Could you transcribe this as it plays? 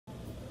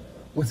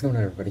What's going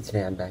on, everybody?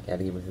 Today I'm back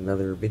at it with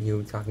another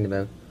video talking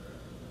about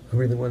who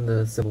really won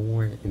the Civil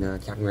War in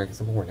Captain America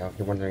Civil War. Now, if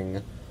you're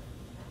wondering,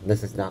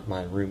 this is not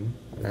my room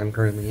that I'm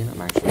currently in.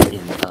 I'm actually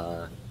in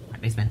my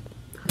basement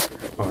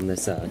on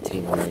this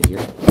table right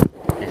here.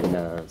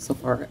 And so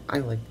far, I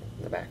like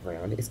the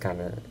background. It's kind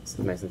of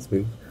nice and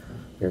smooth.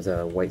 There's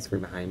a white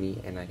screen behind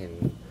me, and I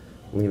can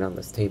lean on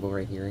this table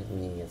right here,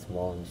 lean against the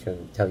wall,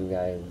 and tell you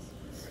guys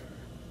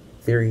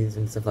theories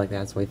and stuff like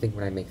that. So I think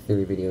when I make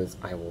theory videos,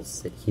 I will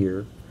sit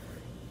here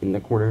in the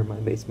corner of my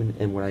basement,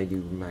 and when I do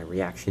my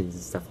reactions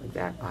and stuff like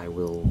that, I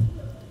will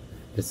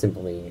just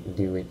simply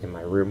do it in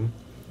my room,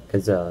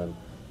 because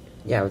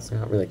yeah, it's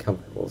not really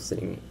comfortable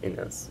sitting in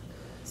a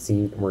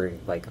seat where,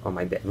 like, on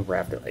my bed, where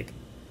I have to, like,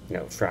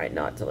 try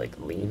not to, like,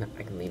 lean.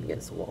 I can lean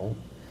against the wall.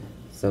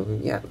 So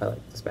yeah, I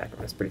like this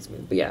background. It's pretty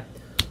smooth. But yeah,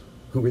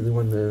 who really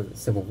won the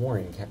Civil War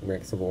in Captain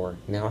America Civil War?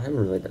 Now, I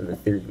haven't really done the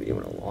theory video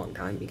in a long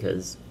time,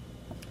 because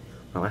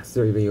my last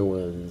theory video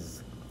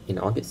was in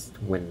August,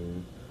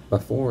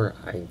 before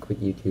I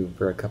quit YouTube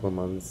for a couple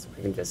months.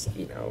 I can just,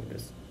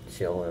 just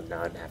chill and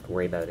not have to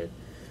worry about it.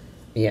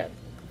 But yeah,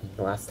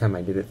 the last time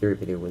I did a theory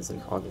video was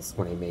in August,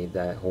 when I made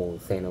that whole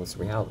Thanos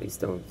Reality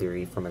Stone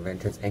theory from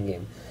Avengers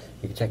Endgame.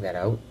 You can check that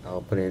out.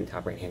 I'll put it in the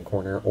top right hand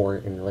corner or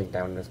in the link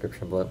down in the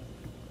description below,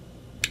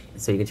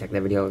 so you can check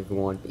that video if you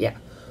want. But yeah,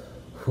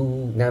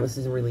 now this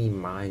isn't really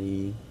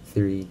my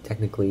theory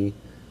technically.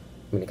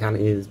 I mean, it kind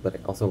of is, but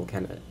it also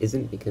kind of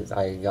isn't, because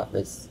I got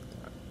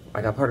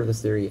part of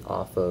this theory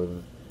off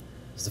of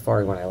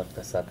Safari when I looked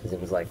this up, because it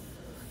was like,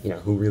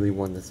 who really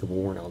won the Civil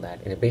War and all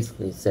that, and it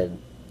basically said,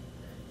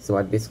 so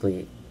it's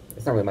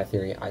not really my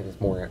theory, I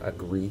just more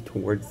agree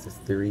towards this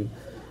theory.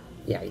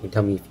 Yeah, you can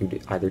tell me if you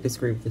either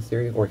disagree with this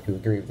theory, or if you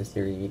agree with this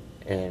theory,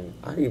 and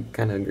I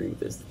kind of agree with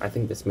this. I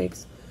think this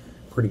makes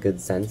pretty good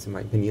sense, in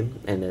my opinion,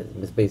 and it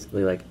was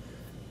basically like,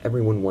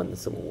 everyone won the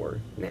Civil War.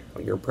 Now,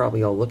 you're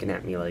probably all looking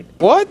at me like,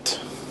 What?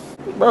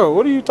 Bro,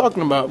 what are you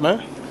talking about,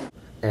 man?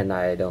 and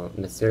I don't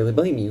necessarily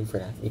blame you for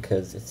that,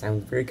 because it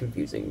sounds very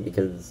confusing,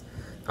 because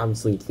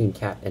obviously Team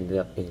Cap ended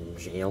up in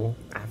jail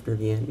after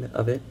the end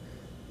of it.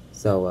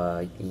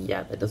 So,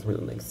 yeah, that doesn't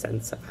really make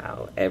sense of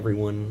how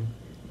everyone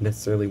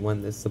necessarily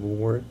won this Civil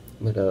War.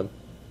 But,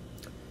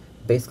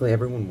 basically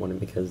everyone won it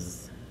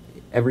because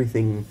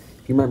everything,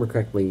 if you remember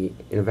correctly,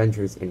 in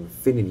Avengers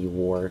Infinity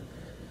War,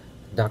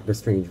 Doctor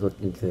Strange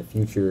looked into the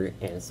future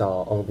and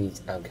saw all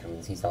these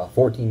outcomes. He saw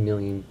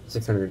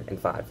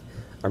 14,605,000.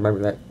 I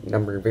remember that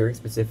number very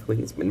specifically.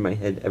 It's been in my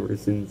head ever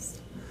since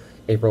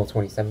April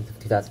 27th of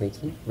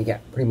 2018. But yeah,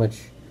 pretty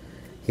much,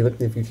 he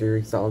looked in the future,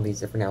 he saw all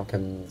these different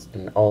outcomes,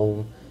 and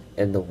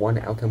the one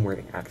outcome where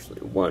it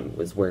actually won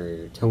was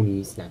where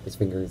Tony snapped his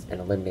fingers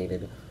and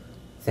eliminated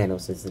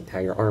Thanos'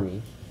 entire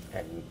army.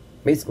 And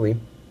basically,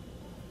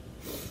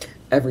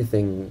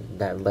 everything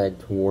that led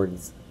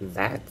towards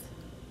that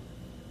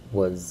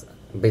was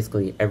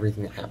basically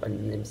everything that happened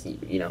in the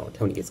MCU.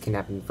 Tony gets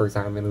kidnapped in the first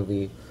Iron Man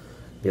movie,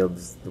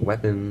 builds the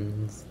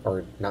weapons,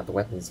 or not the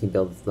weapons, he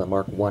builds the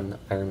Mark I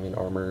Iron Man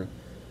armor,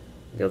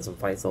 builds and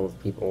fights all those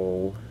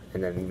people,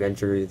 and then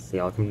Avengers, they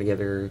all come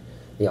together,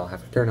 they all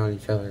have to turn on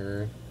each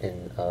other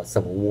in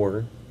Civil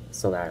War,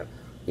 so that,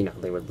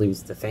 they would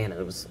lose to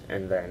Thanos,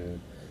 and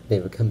then they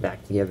would come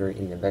back together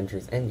in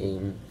Avengers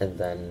Endgame, and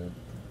then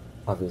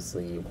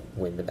obviously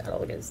win the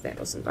battle against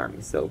Thanos'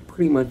 army. So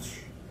pretty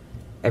much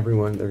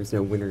everyone, there's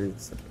no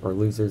winners or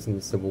losers in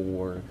the Civil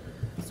War.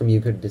 Some of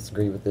you could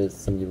disagree with this,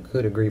 some of you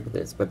could agree with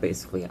this, but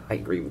basically I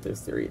agree with this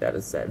theory that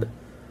is said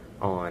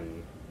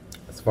on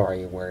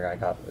Safari, where I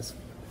got this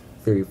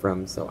theory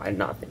from, so I'm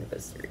not thinking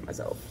this theory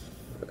myself.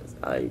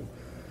 I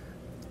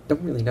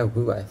don't really know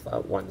who I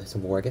thought won the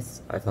Civil War.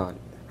 I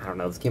don't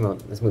know,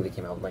 this movie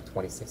came out in like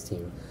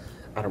 2016.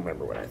 I don't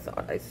remember what I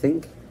thought. I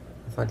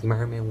thought Team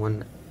Iron Man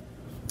won.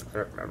 I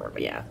don't remember,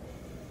 but yeah.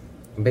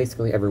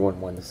 Basically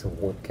everyone won the Civil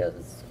War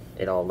because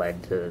it all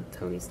led to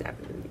Tony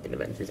snapping in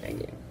Avengers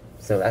Endgame.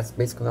 So that's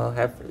basically all I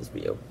have for this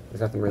video.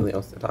 There's nothing really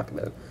else to talk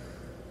about.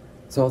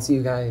 So I'll see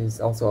you guys.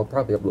 Also, I'll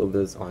probably upload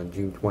this on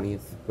June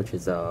 20th, which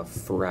is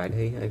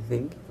Friday, I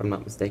think, if I'm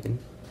not mistaken.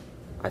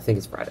 I think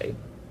it's Friday.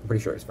 I'm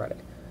pretty sure it's Friday.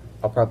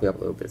 I'll probably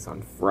upload this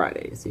on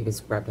Friday, so you can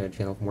subscribe to the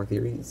channel for more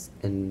theories,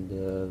 and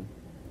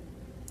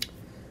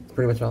that's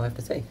pretty much all I have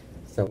to say.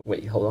 So,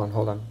 wait, hold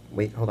on.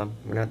 We're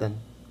not done.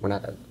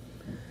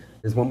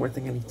 There's one more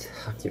thing I need to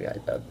talk to you guys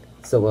about.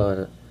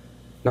 So,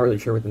 not really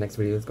sure what the next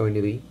video is going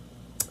to be.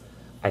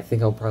 I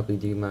think I'll probably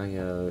do my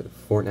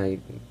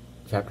Fortnite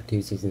Chapter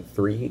 2 Season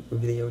 3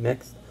 video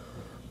next.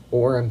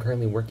 Or I'm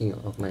currently working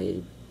on my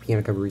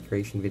piano cover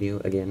recreation video.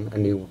 Again, a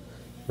new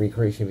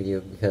recreation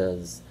video,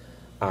 because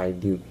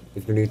if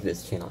you're new to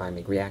this channel, I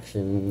make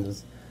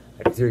reactions,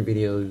 I do theory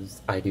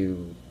videos, I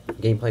do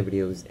gameplay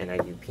videos, and I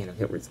do piano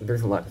covers.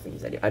 There's a lot of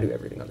things I do. I do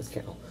everything on this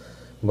channel.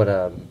 But,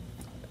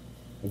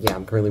 yeah,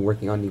 I'm currently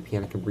working on a new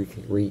piano cover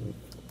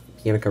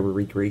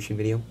recreation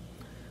video,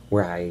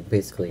 where I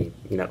basically,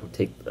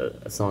 take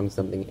a song,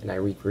 something, and I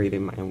recreate it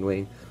in my own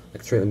way,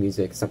 like trailer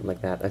music, something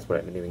like that. That's what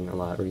I've been doing a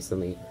lot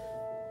recently.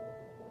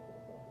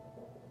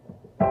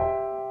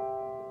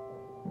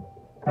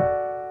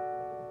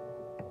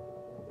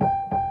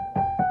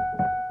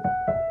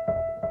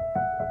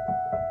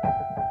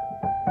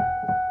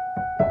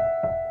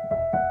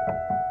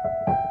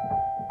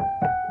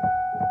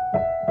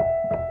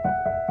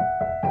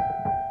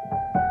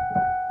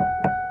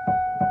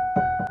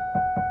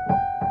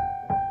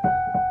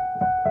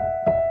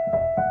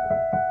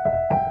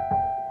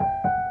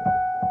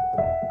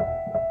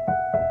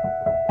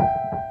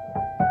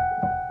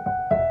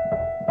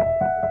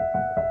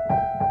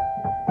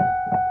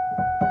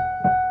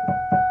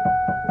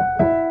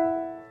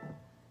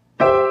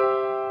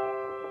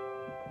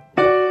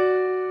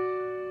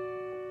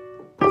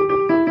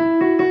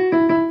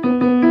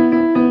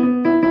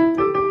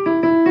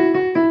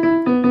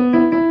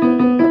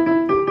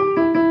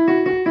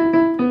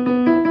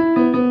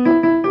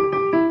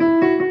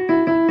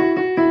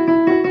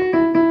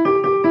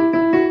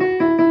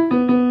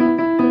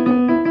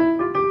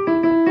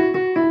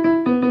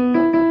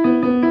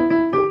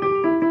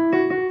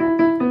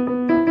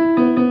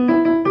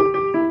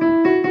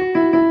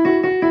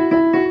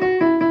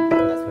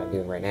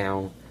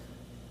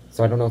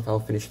 So I don't know if I'll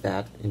finish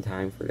that in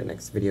time for the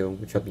next video,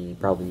 which will be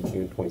probably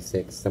June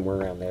 26th, somewhere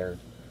around there.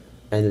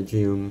 End of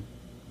June.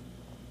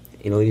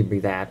 It'll either be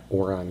that,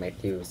 or I might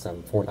do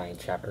some Fortnite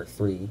Chapter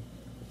 3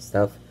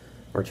 stuff,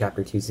 or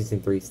Chapter 2 Season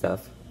 3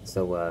 stuff.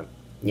 So,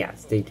 yeah,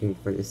 stay tuned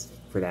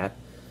for that.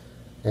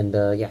 And,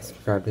 yeah,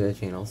 subscribe to the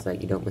channel so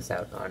that you don't miss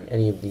out on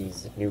any of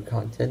these new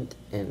content.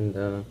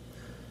 And,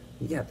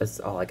 yeah,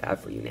 that's all I got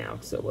for you now.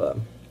 So,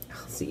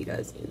 I'll see you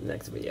guys in the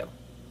next video.